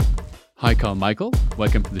Hi, Karl Michael.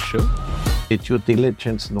 Welcome to the show. The due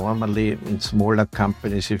diligence normally in smaller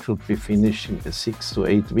companies, it should be finished in the 6 to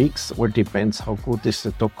 8 weeks, or depends how good is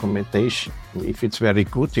the documentation. If it's very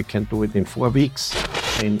good, you can do it in 4 weeks.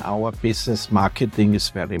 In our business, marketing is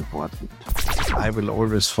very important. I will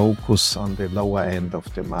always focus on the lower end of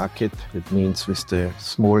the market. It means with the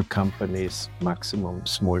small companies, maximum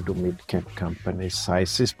small to mid-cap companies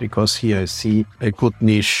sizes, because here I see a good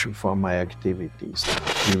niche for my activities.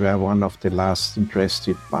 We were one of the last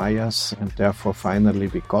interested buyers, and therefore finally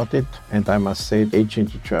we got it. And I must say,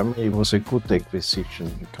 agent in Germany was a good acquisition.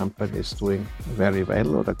 The company is doing very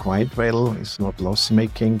well, or quite well. It's not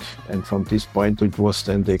loss-making. And from this point, it was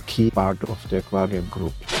then the key part of the aquarium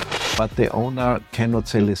group. But the owner cannot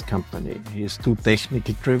sell his company. He is too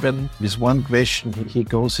technically driven. With one question, he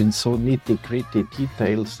goes in so nitty-gritty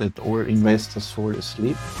details that all investors fall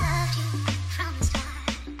asleep.